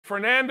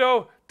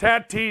Fernando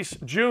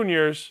Tatis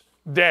Jr.'s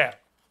dad.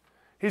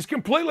 He's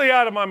completely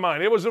out of my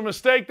mind. It was a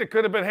mistake that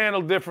could have been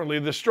handled differently.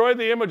 Destroy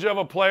the image of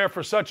a player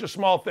for such a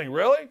small thing.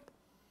 Really?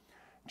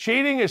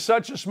 Cheating is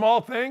such a small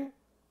thing?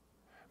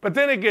 But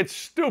then it gets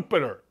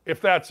stupider,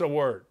 if that's a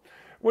word.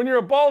 When you're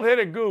a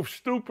bald-headed goof,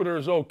 stupider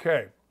is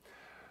okay.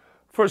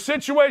 For a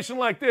situation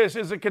like this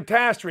is a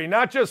catastrophe,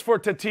 not just for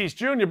Tatis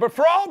Jr., but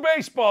for all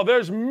baseball.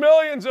 There's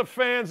millions of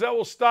fans that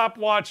will stop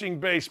watching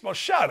baseball.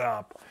 Shut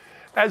up.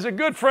 As a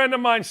good friend of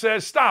mine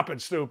says, stop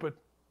it, stupid.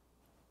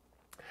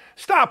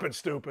 Stop it,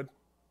 stupid.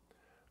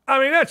 I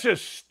mean, that's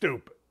just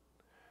stupid.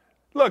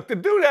 Look, the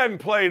dude hadn't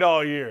played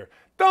all year.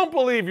 Don't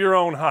believe your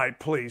own hype,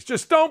 please.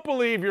 Just don't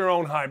believe your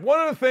own hype.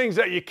 One of the things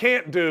that you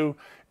can't do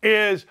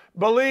is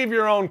believe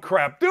your own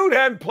crap. Dude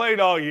hadn't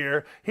played all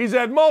year. He's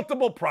had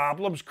multiple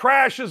problems,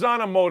 crashes on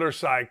a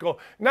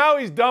motorcycle. Now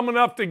he's dumb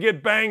enough to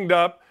get banged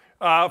up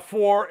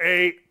for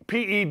a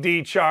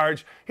PED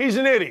charge. He's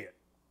an idiot.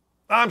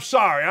 I'm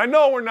sorry. I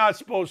know we're not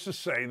supposed to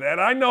say that.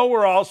 I know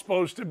we're all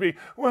supposed to be,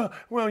 well,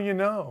 you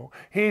know,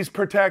 he's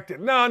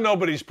protected. No,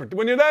 nobody's protected.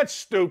 When you're that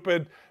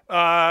stupid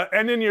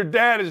and then your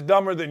dad is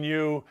dumber than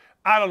you,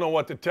 I don't know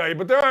what to tell you,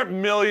 but there aren't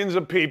millions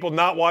of people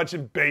not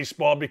watching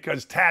baseball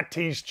because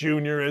Tatis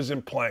Jr.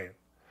 isn't playing.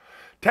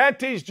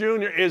 Tatis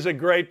Jr. is a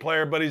great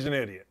player, but he's an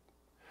idiot.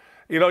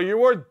 You know, you're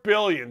worth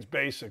billions,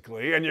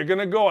 basically, and you're going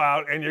to go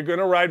out and you're going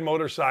to ride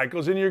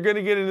motorcycles and you're going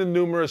to get into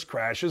numerous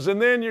crashes,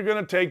 and then you're going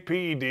to take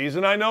PEDs,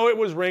 and I know it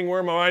was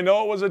ringworm, or I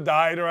know it was a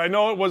diet, or I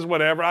know it was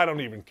whatever. I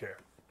don't even care.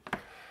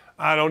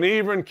 I don't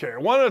even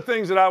care. One of the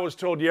things that I was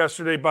told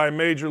yesterday by a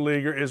major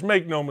leaguer is,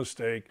 make no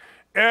mistake,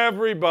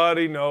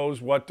 everybody knows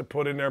what to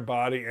put in their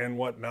body and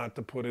what not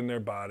to put in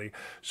their body.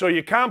 So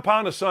you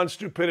compound a son's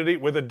stupidity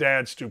with a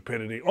dad's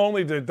stupidity.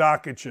 Only the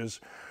Dakiches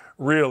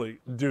really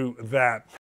do that.